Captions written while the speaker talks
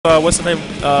what's the name?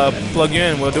 Plug you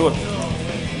in. We'll do it.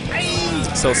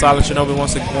 So Silent Shinobi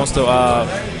wants to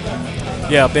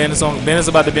yeah. Ben is on. Ben is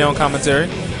about to be on commentary.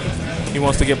 He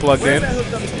wants to get plugged in. Let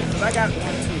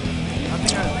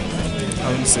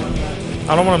me see.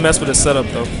 I don't want to mess with his setup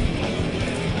though.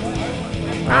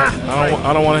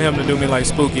 I don't want him to do me like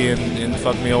Spooky and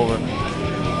fuck me over.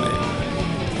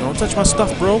 Don't touch my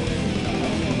stuff, bro.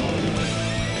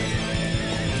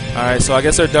 All right, so I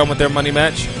guess they're done with their money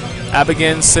match.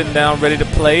 Abegen sitting down, ready to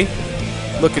play,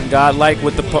 looking godlike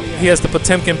with the. He has the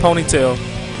Potemkin ponytail.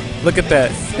 Look at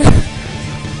that.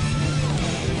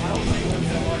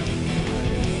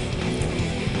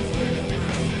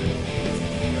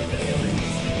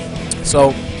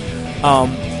 So,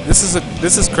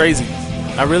 this is crazy.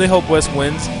 I really hope West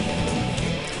wins.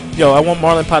 Yo, I want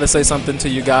Marlon Pie to say something to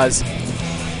you guys.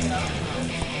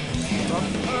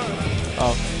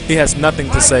 He has nothing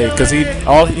to say because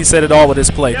he said it all with his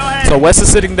play. So West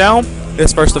is sitting down.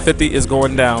 This first to 50 is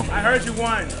going down. I heard you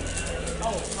won.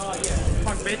 Oh yeah,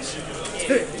 punk bitch.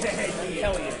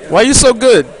 Hell yeah. Why are you so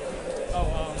good?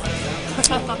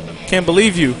 Can't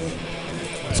believe you.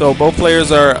 So both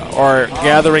players are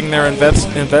gathering their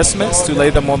investments to lay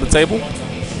them on the table,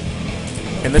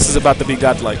 and this is about to be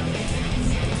godlike.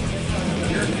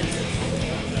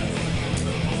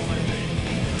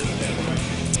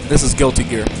 This is Guilty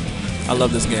Gear. I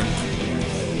love this game.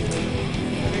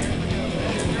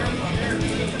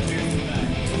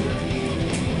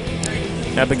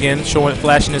 Abegen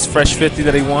flashing his fresh 50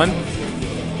 that he won.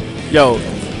 Yo,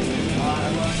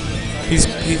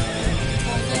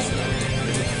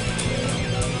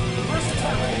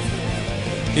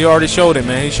 he already showed it,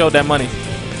 man. He showed that money.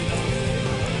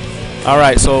 All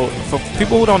right, so for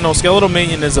people who don't know, Skeletal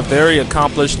Minion is a very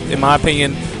accomplished, in my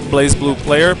opinion, BlazBlue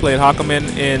player. Played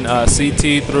Hakumen in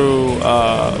CT through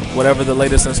whatever the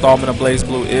latest installment of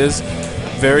BlazBlue is.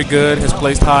 Very good. Has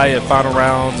placed high at final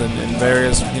rounds and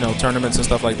various tournaments and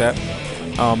stuff like that.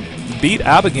 Beat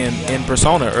Abegen in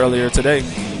Persona earlier today.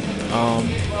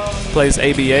 Plays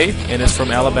ABA and is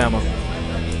from Alabama.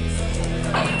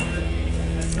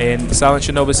 And Silent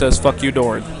Shinobi says, "Fuck you,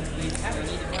 Doran."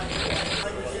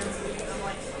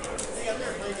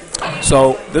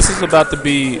 So this is about to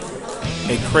be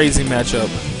a crazy matchup.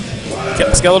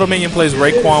 Skeletal Minion plays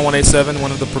Raekwon 187,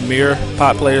 one of the premier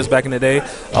pot players back in the day,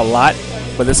 a lot,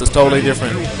 but this is totally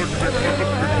different.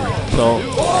 So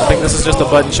I think this is just a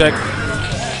button check.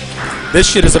 This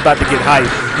shit is about to get hype.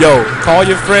 Yo, call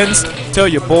your friends, tell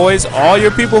your boys, all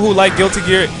your people who like Guilty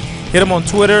Gear, hit them on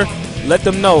Twitter, let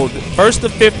them know. First to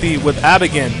 50 with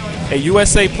Abegen, a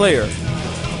USA player.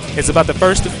 It's about the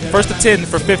first to 10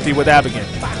 for 50 with Abegen.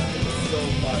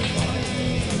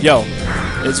 Yo,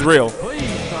 it's real.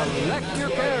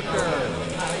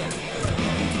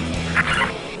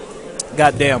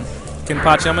 Goddamn.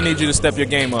 Kenpachi, I'm gonna need you to step your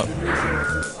game up.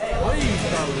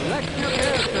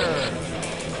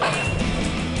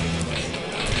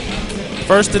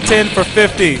 First to 10 for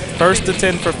 50. First to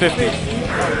 10 for 50.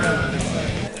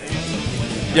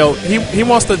 Yo, he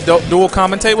wants to dual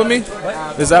commentate with me?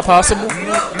 Is that possible?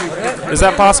 Is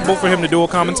that possible for him to dual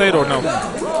commentate or no?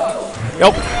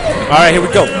 Yep. All right, here we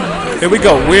go. Here we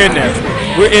go. We're in there.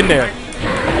 We're in there.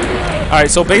 All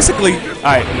right, so basically,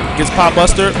 all right, gets Pop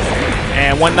Buster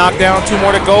and one knockdown, 2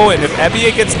 more to go. And if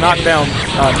Abege gets knocked down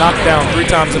 3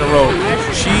 times in a row,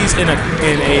 she's in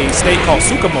a state called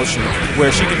Suka Motion,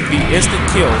 where she can be instant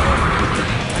killed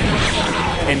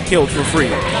and killed for free.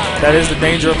 That is the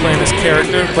danger of playing this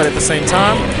character, but at the same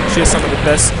time, she has some of the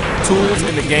best tools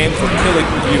in the game for killing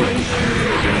you.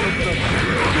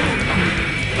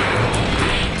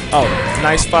 Oh,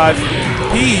 nice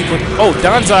 5P. Oh,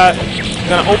 Danzai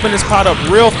gonna open this pot up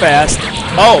real fast.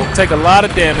 Oh, take a lot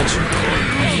of damage.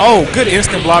 Oh, good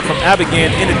instant block from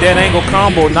Abegen in a dead angle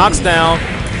combo. Knocks down.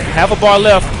 Half a bar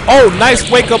left. Oh,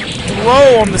 nice wake up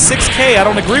throw on the 6K. I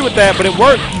don't agree with that, but it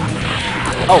worked.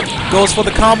 Oh, goes for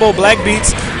the combo. Black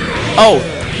beats. Oh,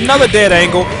 another dead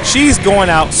angle. She's going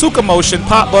out. Suka Motion,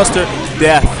 Pop Buster,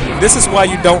 death. This is why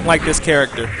you don't like this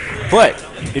character. But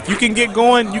if you can get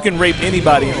going, you can rape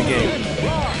anybody in the game.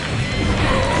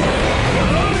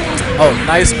 Oh,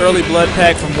 nice early blood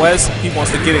pack from Wes. He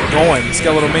wants to get it going.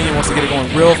 Skeletal Minion wants to get it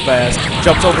going real fast.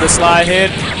 Jumps over the slide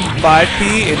head.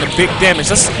 5P and the big damage.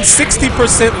 That's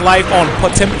 60% life on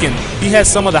Potemkin. He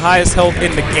has some of the highest health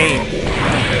in the game.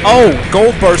 Oh,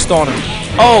 gold burst on him.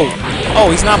 Oh,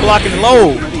 he's not blocking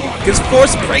low. Gets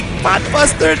force break, Pot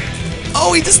Buster.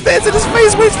 Oh, he just stands in his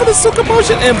face, waits for the Suka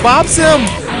Motion, and bobs him.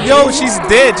 Yo, she's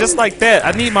dead just like that.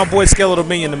 I need my boy Skeletal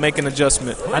Minion to make an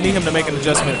adjustment. I need him to make an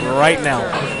adjustment right now.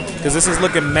 Because this is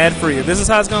looking mad free. If this is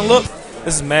how it's going to look,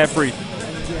 this is mad free.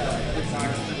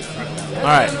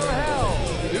 Alright.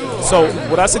 So,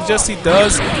 what I suggest he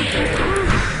does,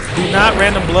 do not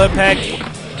random blood pack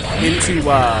into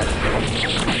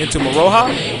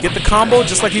Maroha. Get the combo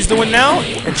just like he's doing now,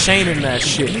 and chain in that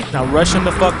shit. Now rush him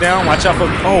the fuck down. Watch out for,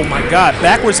 oh my god,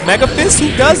 backwards Mega Fist? Who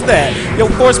does that? Yo,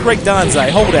 Force Break Danzai,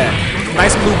 hold that.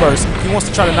 Nice blue burst. He wants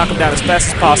to try to knock him down as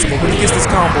fast as possible, but he gets this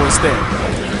combo instead.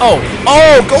 Oh,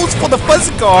 goes for the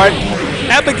fuzzy guard.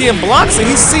 Abegen blocks it.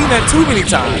 He's seen that too many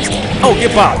times. Oh,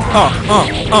 get popped.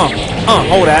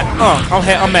 Hold that.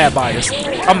 I'm mad biased.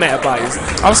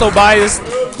 I'm so biased.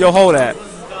 Yo, hold that.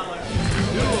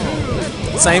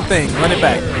 Same thing. Run it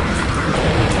back.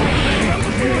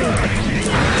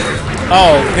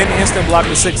 Oh, then instant block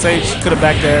the 6H. Could have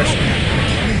backdashed.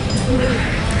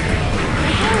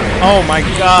 Oh my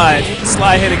god.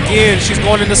 Slide hit again. She's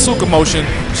going into Suka motion.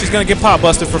 She's going to get pop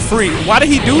busted for free. Why did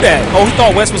he do that? Oh, he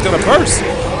thought West was going to burst.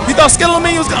 He thought Skeletal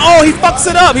Minion was going to... Oh, he fucks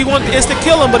it up. He wanted to instant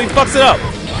kill him, but he fucks it up.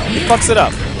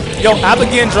 Yo,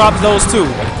 Abegen drops those too.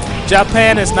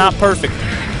 Japan is not perfect.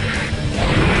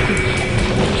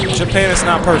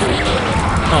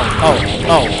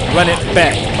 Oh. Run it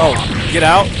back. Oh, get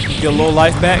out. Get a little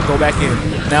life back. Go back in.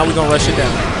 Now we're going to rush it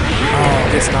down. Oh,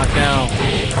 gets knocked down.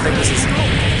 I think this is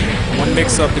one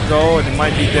mix-up to go, and it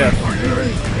might be death.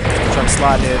 Trying to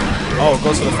slide in. Oh,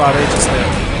 goes for the 5H instead.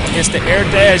 Against the air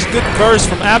dash. Good burst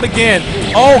from Abegen.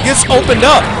 Oh, gets opened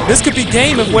up. This could be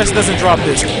game if West doesn't drop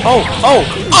this. Oh.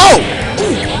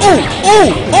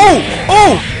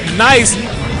 Nice.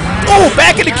 Oh,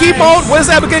 back in the key mode. What is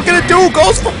Abegen gonna do?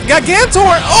 Goes for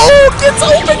Gigantor. Oh, gets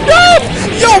opened up.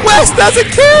 Yo, West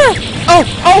doesn't care. Oh.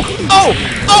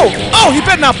 He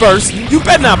better not burst. You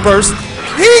better not burst.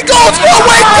 He goes for a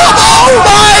wake up. Oh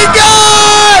my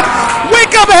god.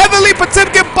 Wake up, Heavenly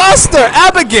Potemkin Buster.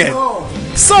 Abegen.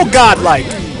 So godlike.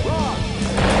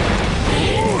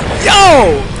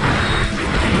 Yo.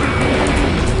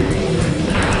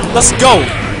 Let's go.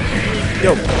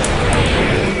 Yo.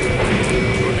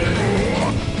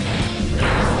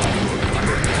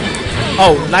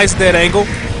 Oh, nice dead angle.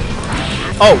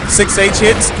 Oh, 6H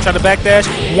hits. Trying to backdash.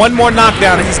 One more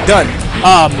knockdown and he's done.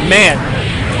 Oh, man.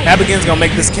 Abegen's going to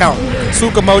make this count.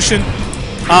 Suka motion.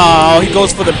 Oh, he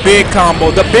goes for the big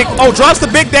combo. Oh, drops the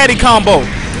Big Daddy combo.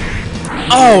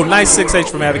 Oh, nice 6H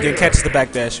from Abegen. Catches the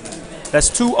backdash. That's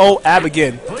 2-0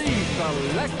 Abegen.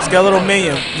 Skeletal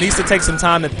Minion needs to take some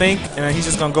time to think, and he's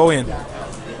just going to go in.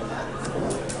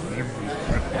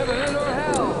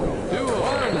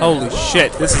 Holy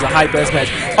shit, this is a hype-ass match.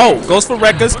 Oh, goes for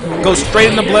Rekkas, goes straight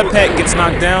in the blood pack, gets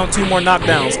knocked down. 2 more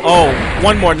knockdowns. Oh,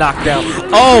 1 more knockdown.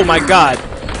 Oh my god.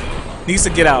 Needs to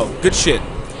get out. Good shit.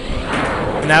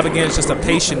 And Abegen is just a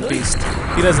patient beast.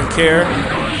 He doesn't care.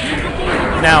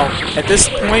 Now, at this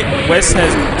point,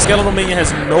 Skeletal Minion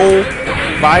has no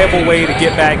viable way to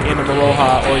get back into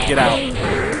Maroha or get out.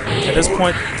 At this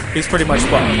point, he's pretty much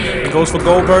fucked. He goes for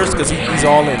Gold Burst because he's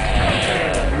all in.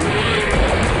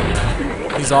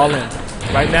 He's all in.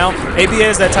 Right now, ABA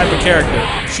is that type of character.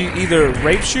 She either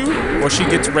rapes you or she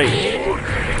gets raped.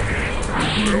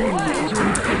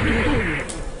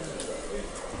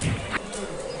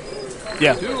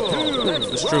 Yeah,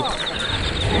 it's true.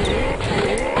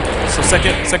 So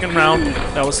second round,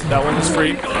 that one was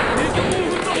free.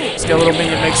 Skeletal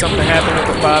Minion makes something happen with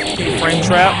the 5 frame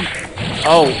trap.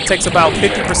 Oh, takes about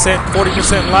 50%,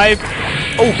 40% life.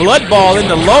 Oh, blood ball in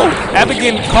the low.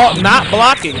 Abegen caught not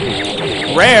blocking.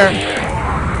 Rare.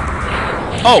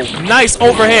 Oh, nice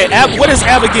overhead. What is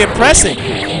Abegen pressing?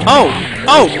 Oh.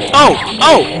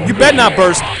 You better not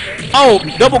burst. Oh,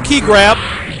 double key grab.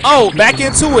 Oh, back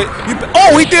into it.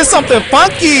 Oh, he did something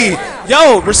funky.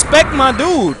 Yo, respect my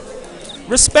dude.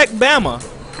 Respect Bama.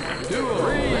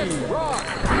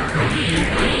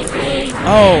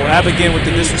 Oh, Abegen with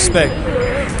the disrespect.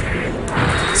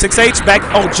 6H back.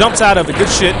 Oh, jumps out of it. Good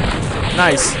shit.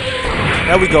 Nice.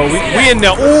 There we go. We in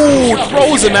there. Ooh,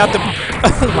 throws him after.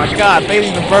 Oh my god,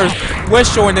 baiting the burst.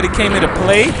 West showing that he came into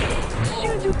play.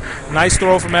 Nice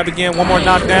throw from Abegen. 1 more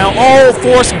knockdown. Oh,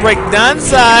 force break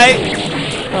Danzai.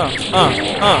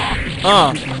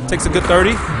 Takes a good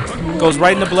 30. Goes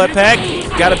right in the blood pack.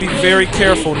 Gotta be very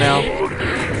careful now.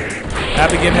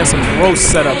 Abegen has some gross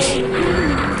setups.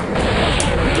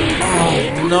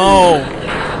 Oh no.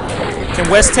 Can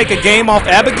West take a game off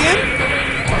Abegen?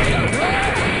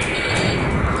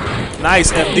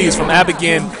 Nice FDs from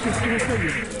Abegen.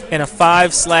 And a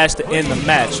 5/ to end the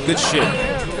match. Good shit.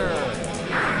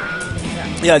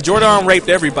 Yeah, Jordan raped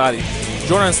everybody.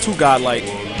 Jordan's too godlike.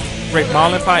 Raped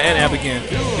Marlin Pie and Abegen.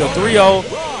 Yo, 3-0.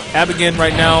 Abegen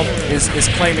right now is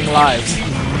claiming lives.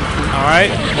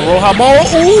 Alright. Maroha Mo.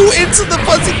 Ooh, into the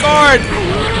fuzzy guard.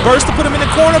 Burst to put him in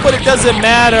the corner, but it doesn't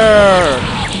matter.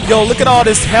 Yo, look at all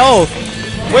this health.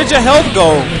 Where'd your health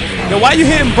go? Yo, why you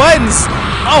hitting buttons?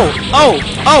 Oh.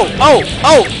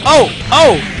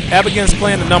 Abegen's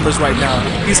playing the numbers right now.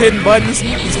 He's hitting buttons.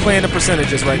 He's playing the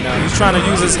percentages right now. He's trying to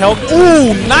use his health.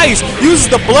 Ooh, nice. Uses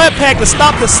the blood pack to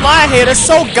stop the slide head. That's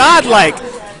so godlike.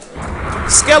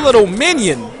 Skeletal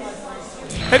Minion.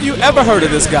 Have you ever heard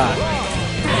of this guy?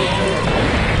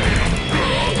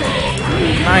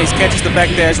 Nice. Catches the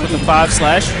backdash with the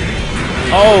 5/.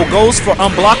 Oh, goes for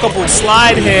unblockable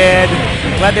slide head.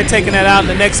 Glad they're taking that out in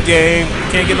the next game.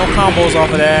 Can't get no combos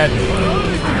off of that.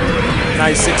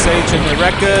 Nice 6H in the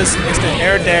Rekkas. Instant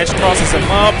air dash, crosses him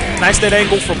up. Nice that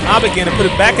angle from Abegen to put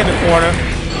it back in the corner.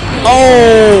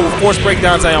 Oh, force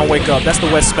breakdowns, I don't wake up. That's the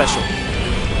West special.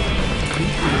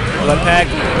 Blood pack,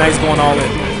 nice going all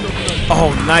in. Oh,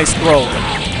 nice throw.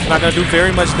 Not going to do very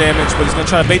much damage, but he's going to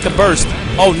try to bait the burst.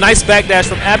 Oh, nice backdash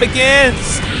from Abegen.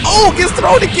 Oh, gets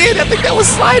thrown again. I think that was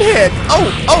slide head. Oh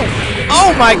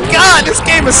my God, this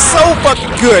game is so fucking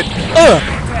good.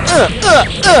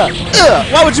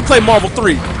 Why would you play Marvel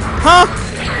 3? Huh?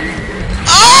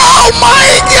 Oh my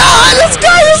God, this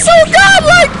guy is so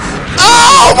godlike.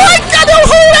 Oh my God, yo,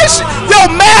 hold that shit. Yo,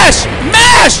 mash.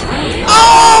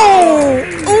 Oh,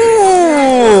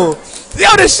 ooh.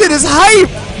 Yo, this shit is hype.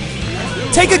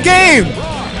 Take a game.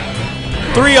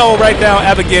 3-0 right now,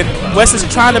 Abegen. West is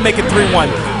trying to make it 3-1.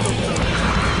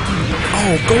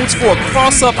 Oh, goes for a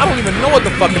cross-up. I don't even know what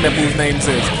the fucking that move's names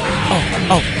is.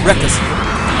 Oh, Rekkas.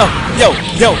 Yo,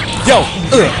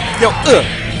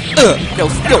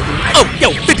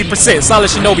 50%. Solid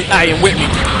Shinobi eyeing with me.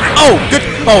 Oh, good.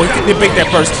 Oh, he didn't make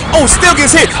that burst. Oh, still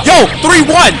gets hit. Yo,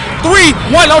 3-1.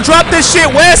 Don't drop this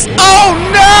shit, West. Oh,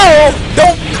 no.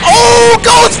 Don't. Oh,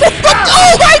 goes for fuck.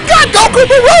 Oh, my God. Goku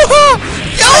Maroha.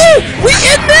 Yo, we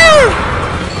in there.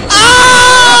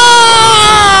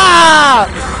 Ah.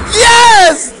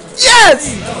 Yes.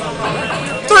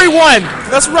 3-1.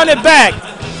 Let's run it back.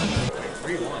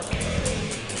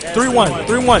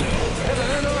 3-1.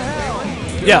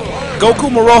 Yeah, Goku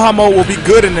Maroha mode will be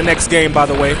good in the next game, by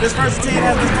the way. This first team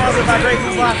has been sponsored by Grey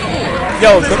Goose Vodka.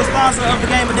 Yo, this is the sponsor of the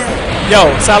game of death.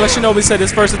 Yo, Silent Shinobi said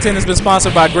this first 10 has been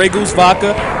sponsored by Grey Goose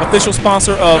Vodka, official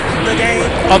sponsor of the game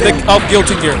of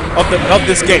Guilty Gear of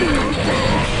this game.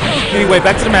 Anyway,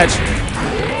 back to the match.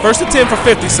 First to 10 for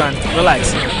 50, son.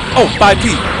 Relax. Oh,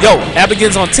 5P. Yo,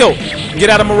 Abegen's on tilt. Get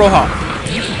out of Maroha.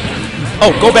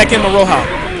 Oh, go back in Maroha.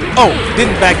 Oh,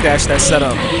 didn't backdash that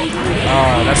setup.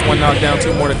 Oh, that's one knockdown,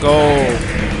 2 more to go.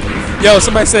 Yo,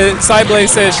 somebody said, Cyblade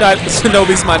said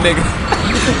Shinobi's my nigga.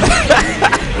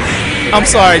 I'm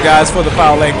sorry, guys, for the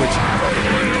foul language.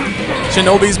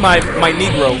 Shinobi's my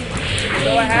Negro. You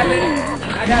know what happened?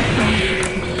 I got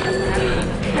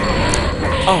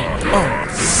Oh.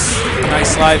 Nice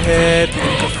slide head,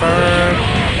 confirm.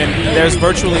 And there's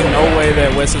virtually no way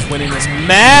that West is winning this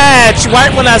match.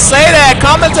 Right when I say that,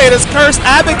 commentators curse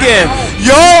Abegen.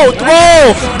 Yo,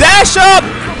 throw, dash up.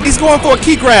 He's going for a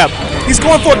key grab.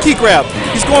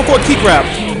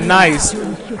 Nice.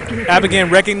 Abegen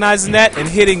recognizing that and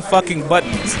hitting fucking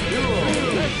buttons.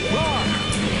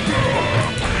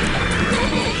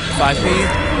 5P.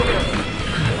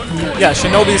 Yeah,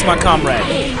 Shinobi is my comrade.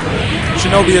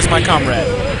 Shinobi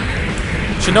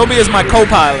is my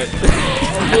co-pilot.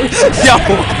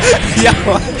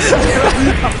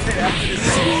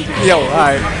 Yo,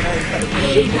 alright.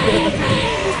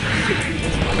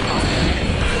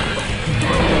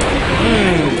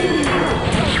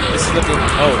 This is looking.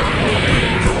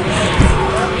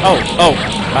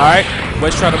 Alright.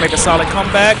 West trying to make a solid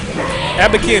comeback.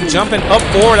 Abegen jumping up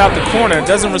forward out the corner.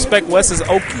 Doesn't respect West's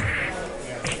Oki.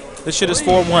 This shit is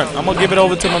 4-1. I'm gonna give it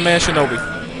over to my man Shinobi.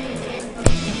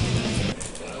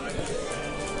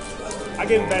 I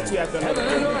gave it back to you after another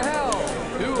game.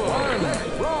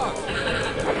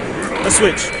 Let's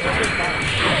switch.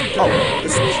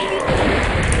 Let's switch.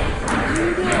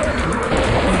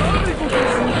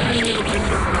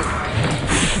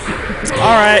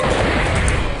 Alright.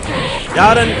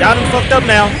 Y'all done fucked up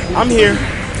now. I'm here.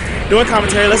 Doing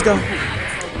commentary. Let's go.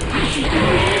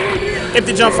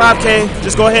 Empty jump 5K.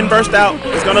 Just go ahead and burst out.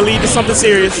 It's gonna lead to something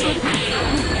serious.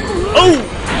 Oh!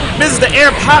 Misses the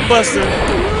air pot buster.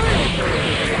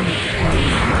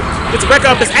 Gets a wreck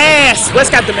up his ass.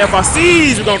 West got them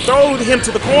FRCs. We're gonna throw him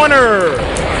to the corner.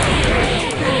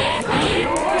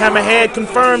 Hammerhead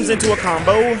confirms into a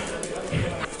combo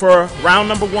for round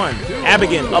number 1.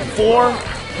 Abegen up 4.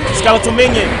 Skeletal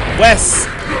Minion. West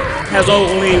has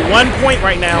only 1 point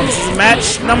right now. This is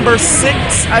match number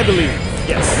 6, I believe.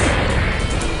 Yes.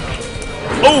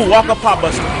 Oh, walk up pop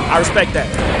buster. I respect that.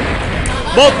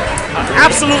 Both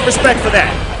absolute respect for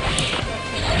that.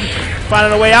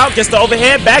 finding a way out. Gets the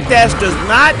overhead. Backdash does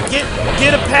not get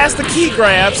it past the key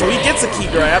grab, so he gets a key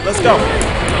grab. Let's go.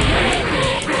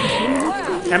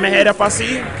 Hammerhead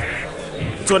FRC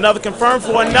to another confirm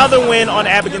for another win on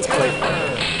Abegen's plate.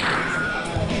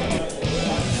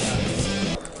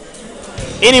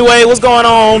 Anyway, what's going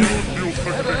on,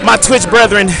 my Twitch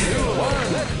brethren?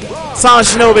 Silent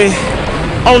Shinobi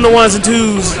on the ones and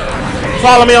twos.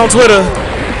 Follow me on Twitter,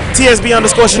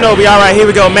 TSB_Shinobi. All right, here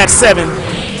we go. Match 7.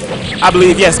 I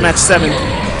believe, yes, match 7.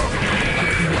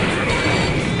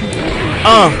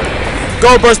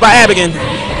 Gold burst by Abegen.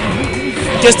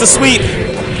 Gets the sweep.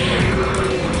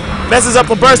 Messes up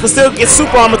a burst, but still gets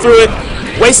super armor through it.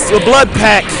 Wastes a blood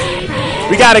pack.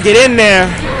 We gotta get in there.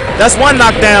 That's 1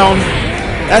 knockdown.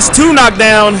 That's 2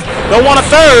 knockdown. Don't want a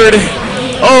 3rd.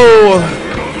 Oh.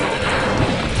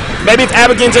 Maybe if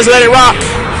Abegen just let it rock,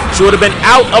 she would have been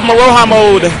out of Maroha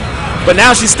mode. But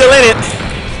now she's still in it.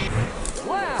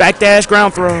 Backdash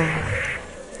ground throw.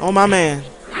 Oh, my man.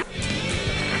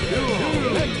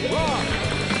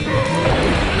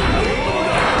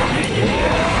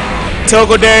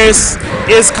 Togo Darius,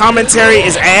 his commentary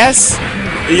is ass.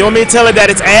 You want me to tell her that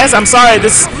it's ass? I'm sorry, the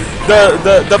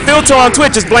filter on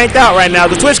Twitch is blanked out right now.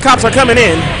 The Twitch cops are coming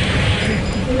in.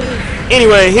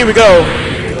 Anyway, here we go.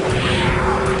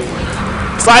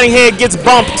 Sliding head gets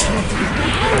bumped.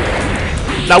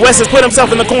 Now Wes has put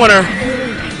himself in the corner.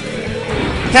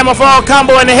 Hammerfall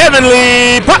combo and the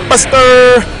heavenly pop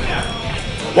buster.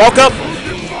 Walk up.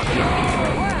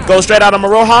 Goes straight out of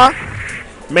Maroha.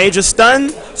 Major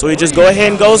stun, so he just go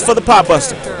ahead and goes for the pop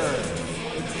buster.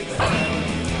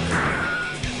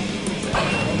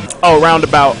 Oh,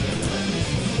 roundabout.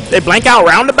 They blank out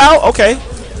roundabout? Okay.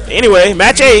 Anyway,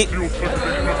 match 8.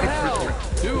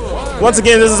 Once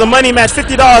again, this is a money match.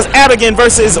 $50. Abegen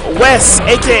versus Wes,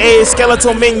 a.k.a.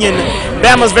 Skeletal Minion.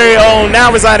 Bama's very own,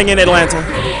 now residing in Atlanta.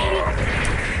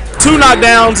 2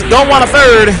 knockdowns. Don't want a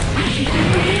 3rd.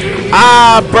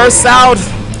 Bursts out.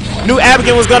 Knew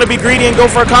Abegen was going to be greedy and go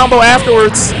for a combo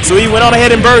afterwards, so he went on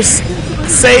ahead and burst.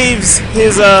 Saves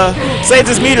his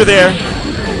meter there.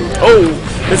 Oh,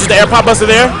 this is the air pop buster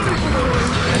there.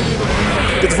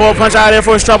 Get the forward punch out of there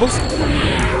for his troubles.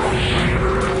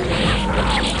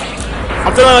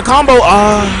 I'm feeling a combo.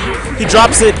 He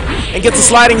drops it and gets a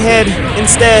sliding head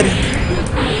instead.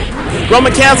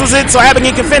 Roman cancels it so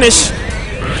Abegen can finish.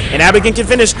 And Abegen can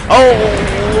finish.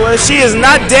 Oh, she is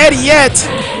not dead yet.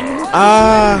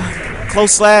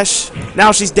 Close slash.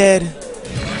 Now she's dead.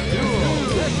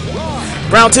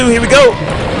 Round 2, here we go.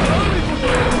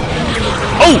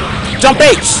 Oh, jump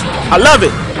H. I love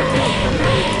it.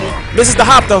 Misses the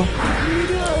hop though.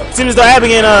 Seems as though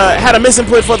Abegen had a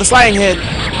misinput for the sliding head.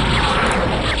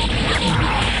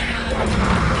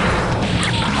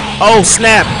 Oh,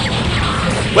 snap.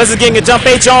 Wes is getting a jump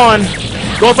H on.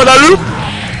 Going for the loop.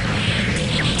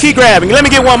 Key grabbing. Let me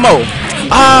get one more.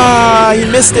 He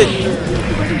missed it.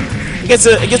 Gets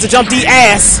a jump D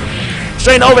ass.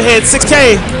 Straight in overhead,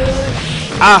 6K.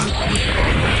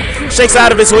 Shakes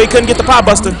out of it so he couldn't get the pop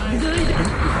buster.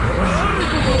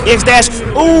 X dash.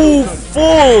 Ooh,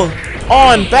 full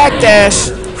on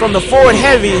backdash from the forward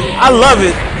heavy. I love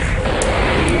it.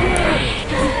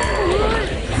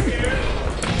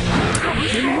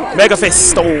 Mega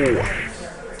Festo.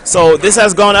 So this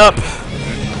has gone up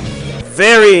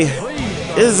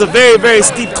this is a very, very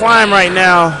steep climb right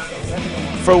now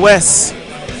for Wes.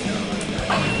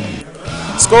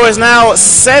 Score is now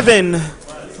 7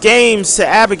 games to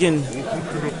Abegen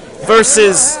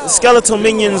versus Skeletal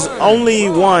Minions only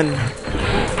 1.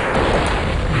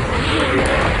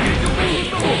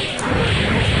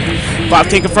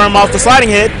 $5K confirmed off the sliding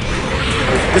head.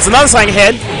 It's another sliding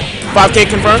head. 5K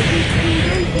confirmed.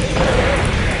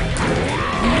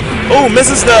 Oh,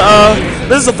 misses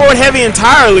the forward heavy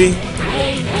entirely.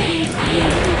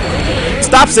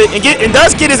 Stops it and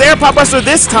does get his air pop buster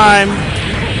this time,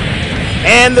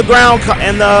 and the ground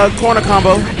and the corner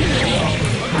combo.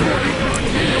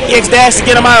 EX dash to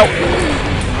get him out.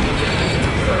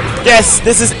 Yes,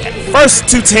 this is first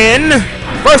to 10.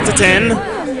 First to 10.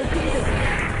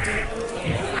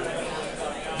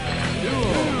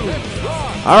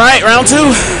 All right, round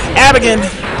 2. Abegen.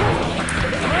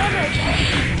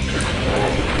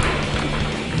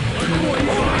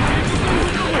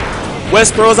 Wes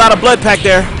throws out a blood pack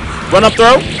there. Run up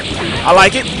throw. I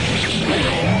like it.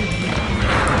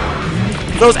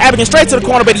 Throws Abegen straight to the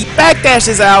corner, but he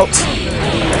backdashes out.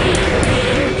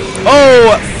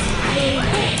 Oh.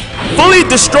 Fully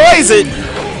destroys it.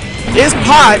 His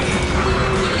pot.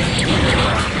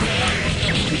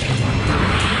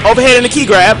 Overhead in the key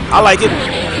grab. I like it.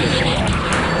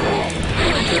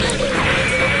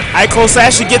 Alright, close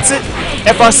sash. She gets it.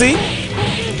 FRC.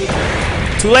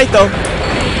 Too late though.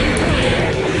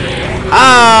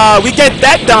 We get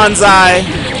that Donzai.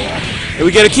 And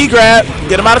we get a key grab.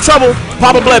 Get him out of trouble.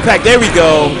 Pop a blood pack. There we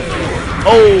go.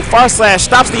 Oh, far slash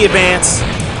stops the advance.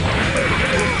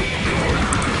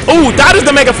 Oh, dodges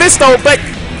the Mega Fisto, but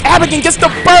Abegen gets the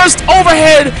burst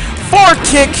overhead forward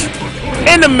kick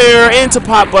in the mirror into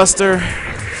Pop Buster.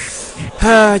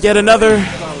 Yet another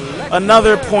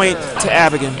point to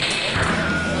Abegen.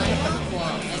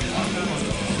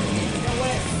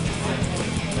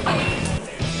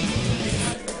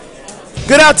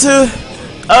 Good out to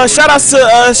shout outs to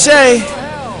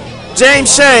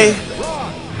James Shea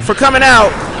for coming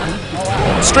out.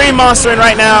 Stream monstering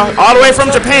right now, all the way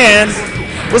from Japan.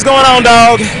 What's going on,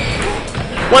 dog?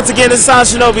 Once again, this is Silent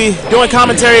Shinobi doing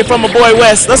commentary from my boy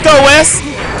Wes. Let's go, Wes!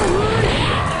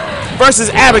 Versus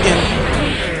Abegen.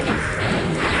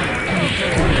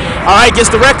 Alright, gets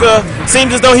the Rekka.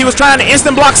 Seems as though he was trying to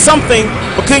instant block something,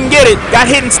 but couldn't get it. Got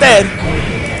hit instead.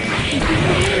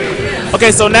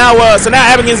 Okay, so now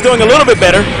Abegen's doing a little bit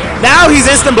better. Now he's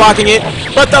instant blocking it,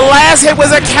 but the last hit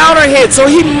was a counter hit, so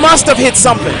he must have hit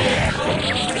something.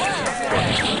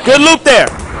 Good loop there.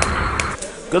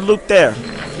 Good loop there.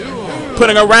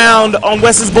 Putting a round on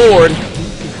Wes's board.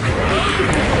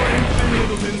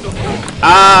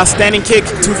 Standing kick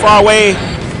too far away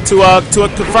to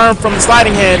confirm from the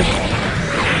sliding head.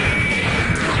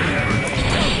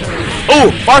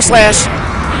 Oh, bar slash.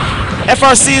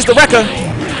 FRC is the Rekka.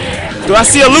 Do I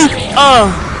see a loop?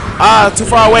 Too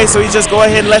far away, so he just go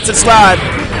ahead and lets it slide.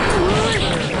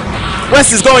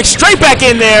 Wes is going straight back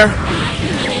in there.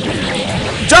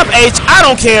 Jump H, I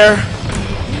don't care.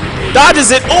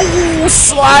 Dodges it. Oh,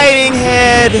 sliding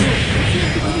head.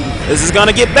 This is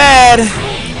gonna get bad.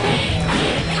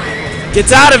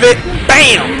 Gets out of it.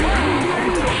 Bam!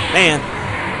 Man.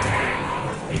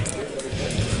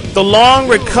 The long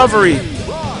recovery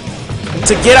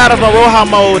to get out of Maroha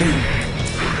mode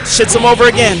shits him over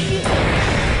again.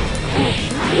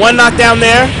 One knockdown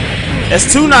there.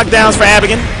 That's two knockdowns for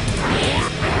Abegen.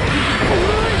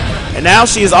 And now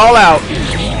she is all out.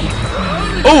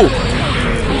 Ooh.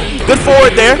 Good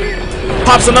forward there.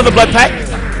 Pops another blood pack.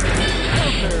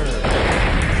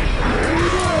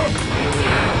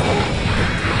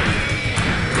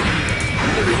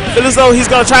 Feels as though he's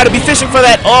going to try to be fishing for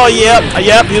that. Oh, yep.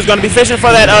 He was going to be fishing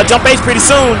for that jump H pretty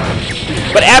soon.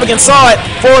 But Abegen saw it.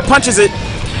 Forward punches it.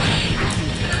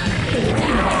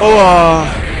 Oh.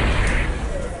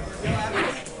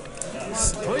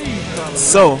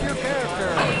 So.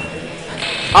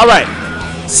 All right.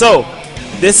 So,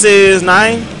 this is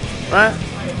 9, right?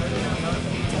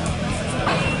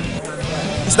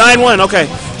 It's 9-1. Okay.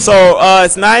 So,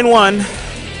 it's 9-1.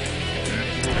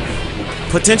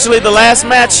 Potentially the last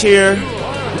match here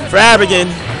for Abegen.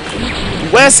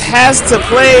 Wes has to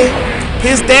play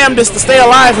his damnedest to stay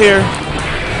alive here.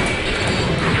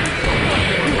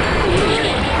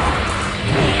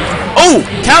 Oh,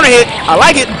 counter hit. I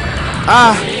like it.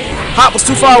 Hop was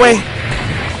too far away.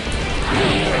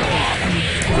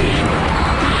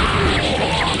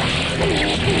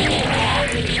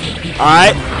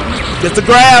 Alright. Gets the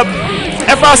grab.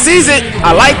 FR sees it.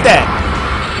 I like that.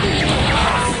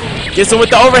 Gets him with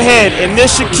the overhead. And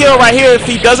this should kill right here if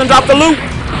he doesn't drop the loop.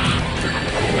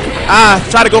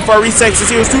 Try to go for a reset since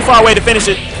he was too far away to finish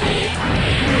it.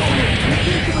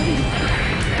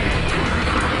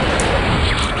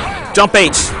 Jump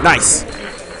H. Nice.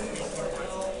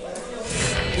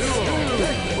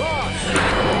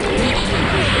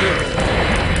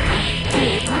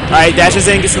 Alright, dashes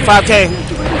in, gets the 5K.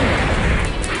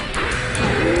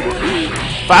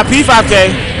 5P,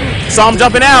 5K. Saw him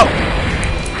jumping out.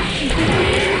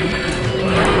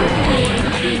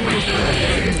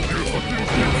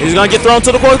 He's going to get thrown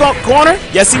to the corner.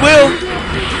 Yes, he will.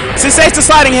 6H to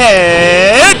sliding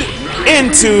head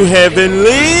into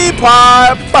Heavenly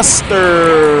Pop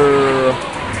Buster.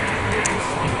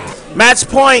 Match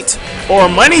point or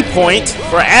money point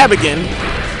for Abegen.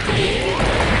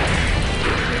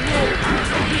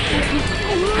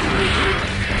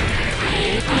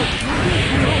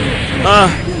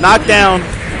 Knockdown.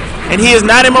 And he is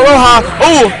not in Maroha.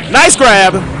 Oh, nice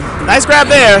grab. Nice grab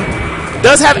there.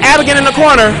 Does have Abegen in the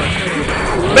corner.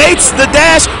 Baits the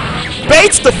dash.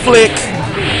 Baits the flick.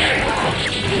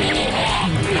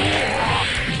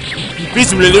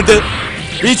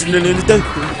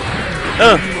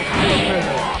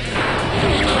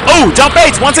 Oh, jump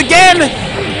H once again.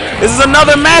 This is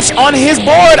another match on his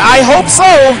board. I hope so.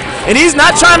 And he's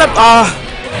not trying to.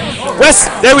 Wes,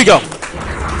 there we go.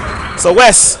 So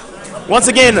Wes, once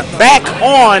again, back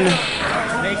on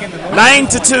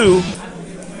 9-2.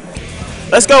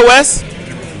 Let's go, Wes.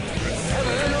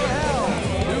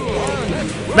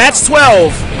 Match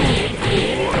 12.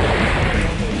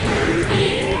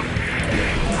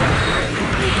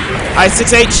 All right,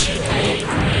 6H.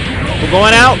 We're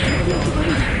going out.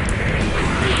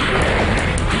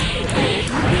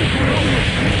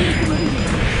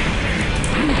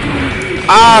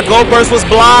 Gold burst was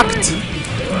blocked.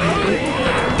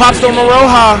 Pop Storm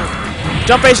Aroha.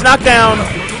 Jump H knockdown.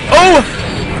 Oh!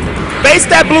 Base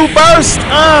that blue burst.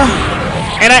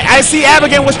 And I see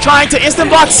Abegen was trying to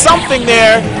instant block something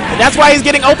there. And that's why he's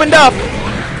getting opened up.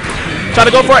 Trying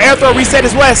to go for an air throw, reset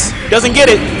his West. Doesn't get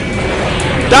it.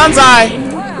 Danzai.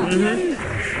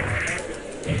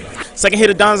 Second hit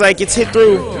of Danzai gets hit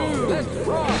through.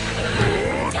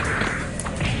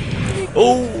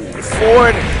 Oh,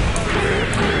 forward.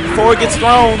 Forward gets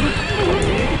thrown.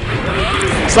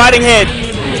 Sliding head.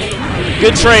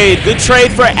 Good trade. Good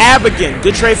trade for Abegen.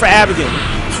 Good trade for Abegen.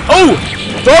 Oh!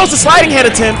 Throws the sliding head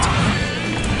attempt.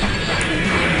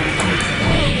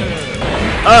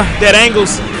 Dead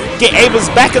angles. Get Abel's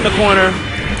back in the corner.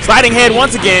 Sliding head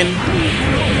once again.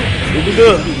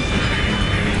 Good.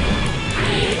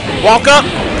 Walk up.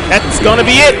 That's gonna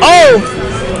be it. Oh!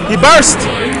 He burst.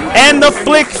 And the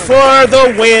flick for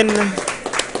the win.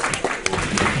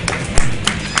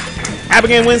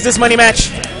 Abegen wins this money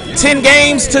match 10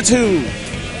 games to 2.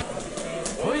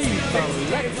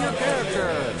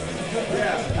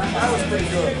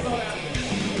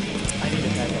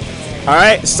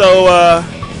 Alright, so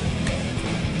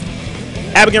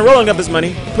Abegen rolling up his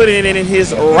money, putting it in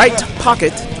his right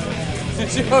pocket.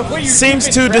 Seems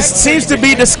to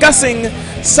be discussing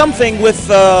something with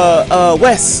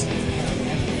Wes,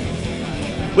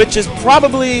 which is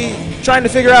probably trying to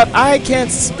figure out I can't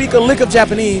speak a lick of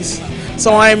Japanese.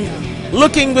 So I'm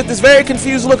looking with this very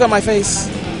confused look on my face.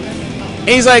 And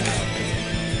he's like,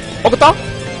 Okata?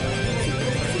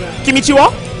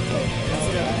 Kimichiwa?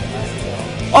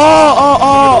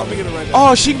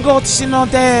 Shigochi no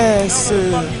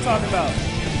desu.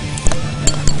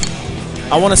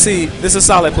 I want to see, this is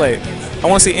solid play. I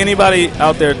want to see anybody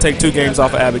out there take 2 games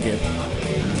off of Abegen.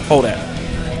 Hold that.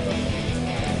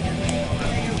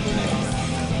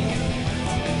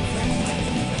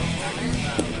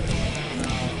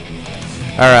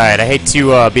 Alright, I hate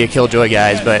to be a killjoy,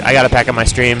 guys, but I gotta pack up my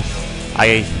stream.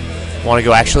 I want to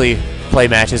go actually play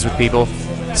matches with people.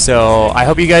 So I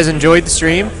hope you guys enjoyed the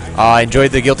stream.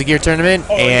 Enjoyed the Guilty Gear tournament.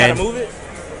 Oh, and you gotta move it?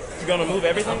 You gonna move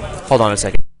everything? Hold on a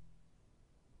second.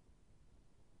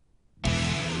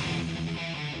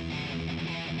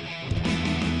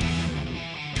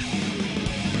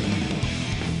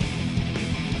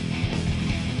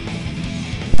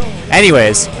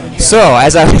 Anyways, so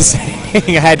as I was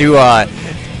saying, I had to,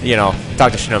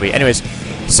 talk to Shinobi. Anyways,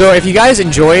 so if you guys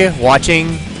enjoy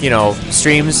watching,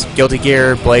 streams, Guilty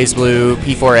Gear, Blaze Blue,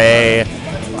 P4A,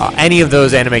 any of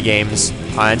those anime games,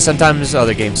 and sometimes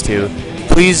other games too,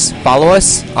 please follow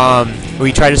us.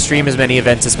 We try to stream as many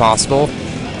events as possible.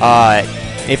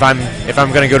 If I'm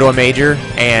gonna go to a major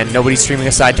and nobody's streaming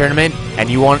a side tournament, and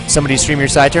you want somebody to stream your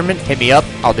side tournament, hit me up.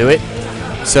 I'll do it.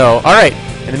 So, all right.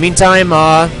 In the meantime,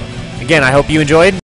 again, I hope you enjoyed.